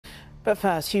But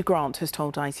first, Hugh Grant has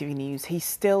told ITV News he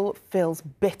still feels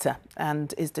bitter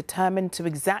and is determined to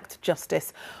exact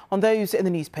justice on those in the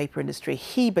newspaper industry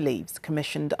he believes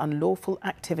commissioned unlawful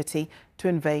activity to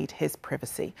invade his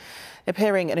privacy.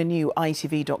 Appearing in a new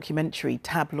ITV documentary,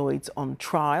 Tabloids On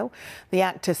Trial, the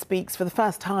actor speaks for the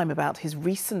first time about his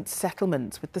recent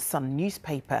settlements with the Sun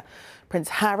newspaper. Prince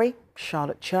Harry,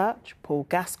 Charlotte Church, Paul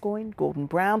Gascoigne, Gordon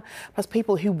Brown, plus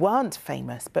people who weren't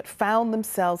famous but found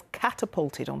themselves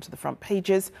catapulted onto the front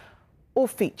pages or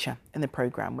feature in the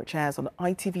programme, which airs on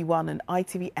ITV1 and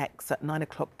ITVX at 9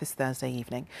 o'clock this Thursday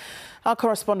evening. Our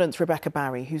correspondent Rebecca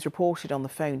Barry, who's reported on the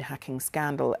phone hacking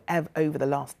scandal over the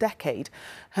last decade,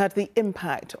 heard the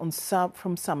impact on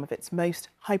from some of its most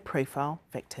high-profile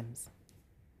victims.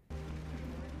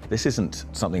 This isn't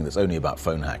something that's only about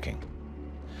phone hacking.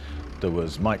 There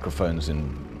was microphones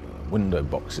in window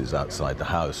boxes outside the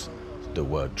house. There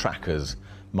were trackers,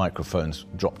 microphones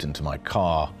dropped into my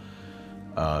car.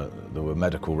 There were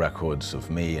medical records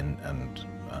of me and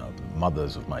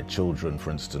mothers of my children, for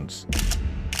instance,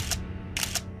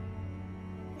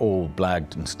 all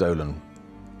blagged and stolen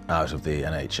out of the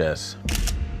NHS.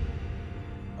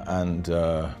 And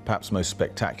perhaps most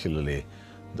spectacularly,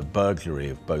 the burglary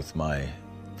of both my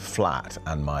flat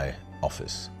and my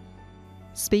office.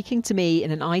 Speaking to me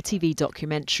in an ITV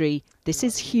documentary, this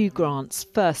is Hugh Grant's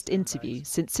first interview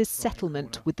since his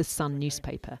settlement with the Sun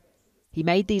newspaper. He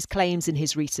made these claims in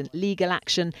his recent legal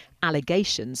action,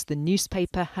 allegations the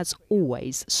newspaper has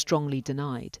always strongly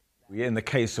denied. In the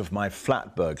case of my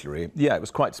flat burglary, yeah, it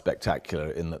was quite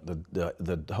spectacular in that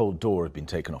the whole door had been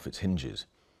taken off its hinges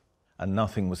and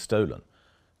nothing was stolen.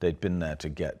 They'd been there to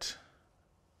get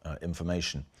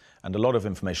information, and a lot of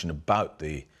information about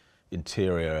the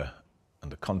interior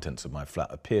and the contents of my flat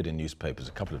appeared in newspapers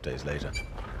a couple of days later.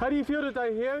 How do you feel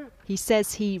today here? He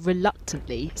says he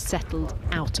reluctantly settled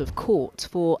out of court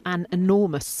for an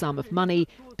enormous sum of money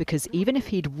because even if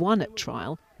he'd won at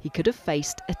trial, he could have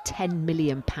faced a £10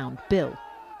 million bill.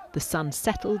 The Sun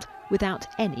settled without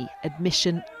any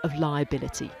admission of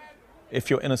liability. If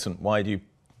you're innocent, why do you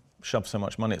shove so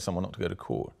much money at someone not to go to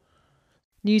court?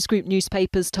 Newsgroup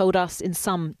newspapers told us in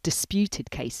some disputed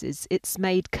cases it's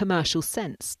made commercial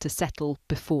sense to settle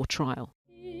before trial.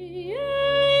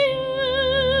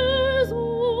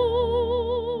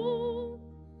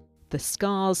 The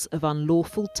scars of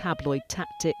unlawful tabloid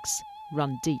tactics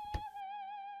run deep.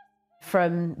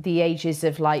 From the ages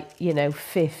of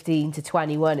 15 to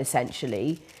 21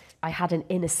 essentially, I had an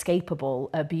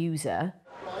inescapable abuser,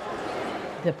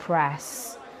 the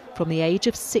press. From the age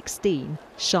of 16,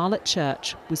 Charlotte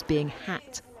Church was being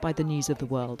hacked by the News of the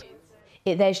World.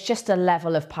 There's just a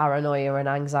level of paranoia and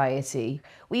anxiety.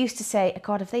 We used to say, oh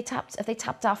God, have they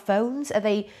tapped our phones? Have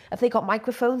they got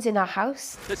microphones in our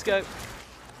house? Let's go.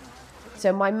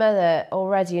 So my mother,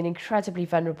 already an incredibly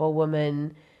vulnerable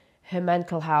woman, her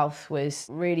mental health was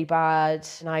really bad,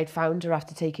 and I had found her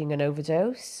after taking an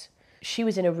overdose. She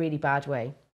was in a really bad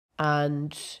way,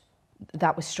 and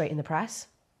that was straight in the press.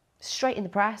 Straight in the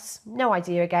press, no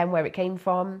idea again where it came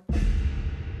from.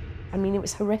 I mean, it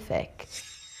was horrific.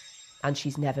 And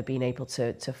she's never been able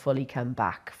to fully come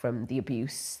back from the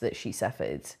abuse that she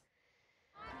suffered.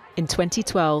 In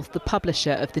 2012, the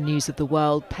publisher of the News of the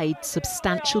World paid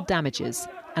substantial damages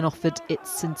and offered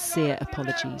its sincere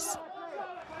apologies.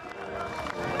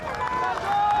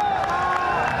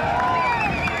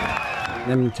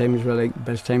 Them times were like the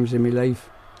best times in my life,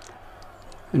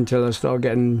 until I started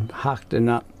getting hacked and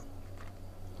that.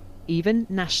 Even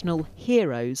national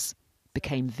heroes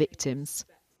became victims.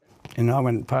 And I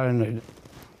went paranoid.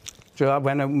 So I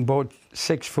went out and bought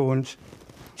 6 phones.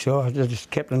 So I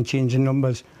just kept on changing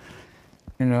numbers.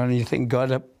 And you think,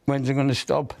 God, when's it going to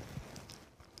stop?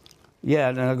 Yeah,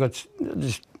 and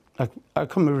I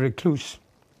become a recluse.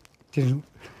 Didn't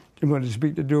want to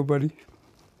speak to nobody.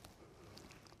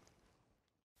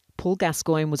 Paul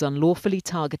Gascoigne was unlawfully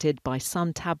targeted by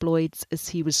Sun tabloids as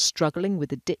he was struggling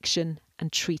with addiction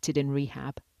and treated in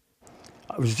rehab.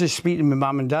 I was just speaking to my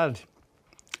mum and dad,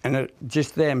 and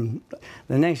just them.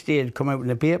 The next day it'd come out in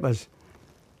the papers.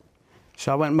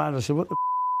 So I went mad. I said, what the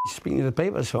are you speaking to the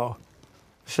papers for?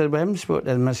 I said, well, I haven't spoken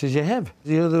to them. I said, you have.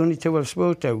 You're the only 2 I've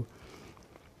spoken to.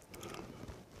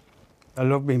 I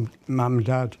love my mum and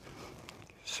dad.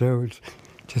 So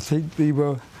to think they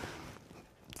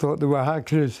thought they were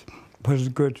hackers was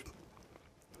good.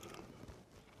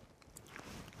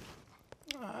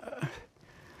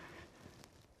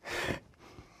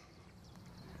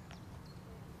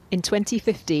 In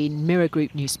 2015, Mirror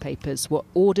Group newspapers were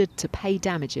ordered to pay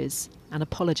damages and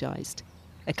apologised.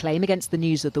 A claim against the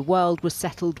News of the World was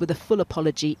settled with a full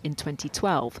apology in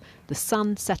 2012. The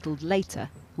Sun settled later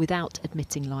without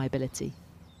admitting liability.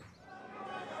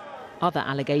 Other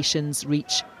allegations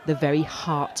reach the very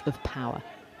heart of power.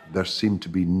 There seemed to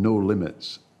be no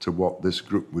limits to what this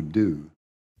group would do.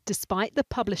 Despite the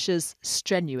publisher's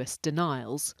strenuous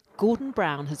denials, Gordon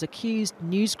Brown has accused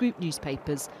Newsgroup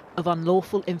newspapers of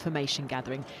unlawful information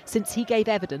gathering since he gave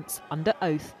evidence under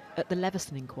oath at the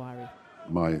Leveson inquiry.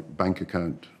 My bank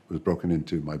account was broken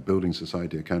into, my building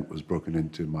society account was broken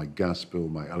into, my gas bill,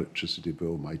 my electricity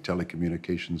bill, my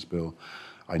telecommunications bill.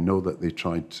 I know that they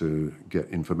tried to get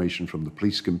information from the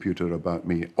police computer about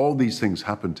me. All these things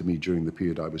happened to me during the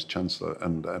period I was Chancellor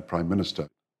and Prime Minister.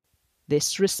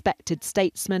 This respected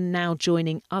statesman now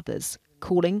joining others,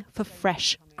 calling for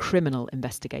fresh criminal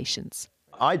investigations.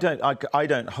 I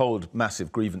don't hold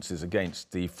massive grievances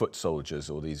against the foot soldiers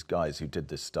or these guys who did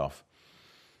this stuff.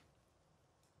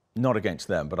 Not against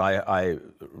them, but I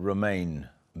remain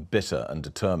bitter and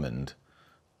determined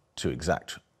to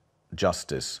exact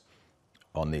justice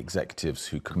on the executives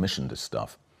who commissioned this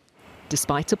stuff.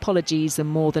 Despite apologies and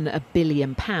more than £1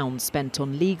 billion spent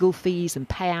on legal fees and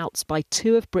payouts by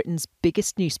two of Britain's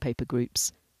biggest newspaper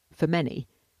groups, for many,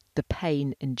 the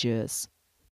pain endures.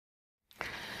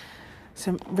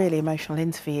 Some really emotional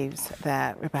interviews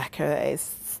there, Rebecca. It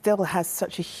still has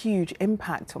such a huge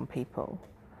impact on people.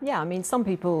 Yeah, I mean, some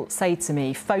people say to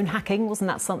me, phone hacking, wasn't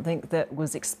that something that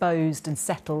was exposed and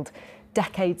settled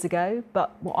decades ago?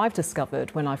 But what I've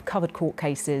discovered when I've covered court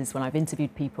cases, when I've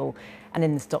interviewed people, and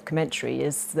in this documentary,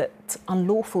 is that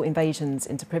unlawful invasions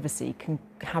into privacy can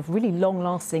have really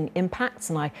long-lasting impacts.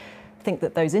 And I think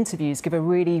that those interviews give a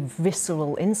really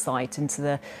visceral insight into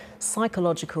the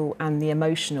psychological and the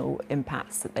emotional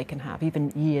impacts that they can have,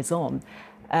 even years on.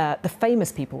 The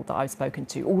famous people that I've spoken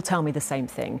to all tell me the same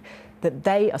thing, that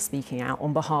they are speaking out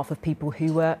on behalf of people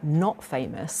who were not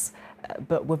famous,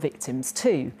 but were victims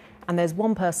too. And there's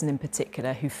one person in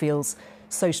particular who feels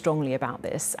so strongly about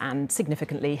this and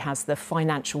significantly has the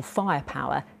financial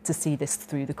firepower to see this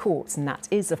through the courts, and that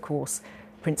is, of course,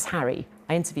 Prince Harry.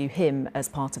 I interview him as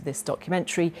part of this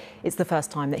documentary. It's the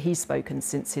first time that he's spoken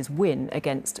since his win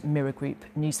against Mirror Group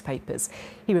newspapers.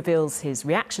 He reveals his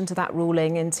reaction to that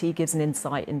ruling and he gives an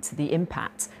insight into the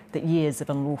impact that years of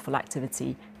unlawful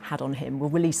activity had on him. We'll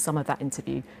release some of that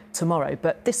interview tomorrow.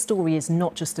 But this story is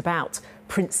not just about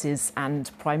princes and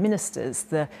prime ministers.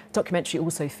 The documentary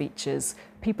also features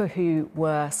people who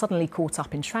were suddenly caught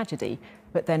up in tragedy,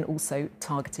 but then also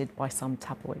targeted by some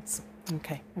tabloids.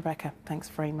 OK, Rebecca, thanks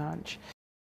very much.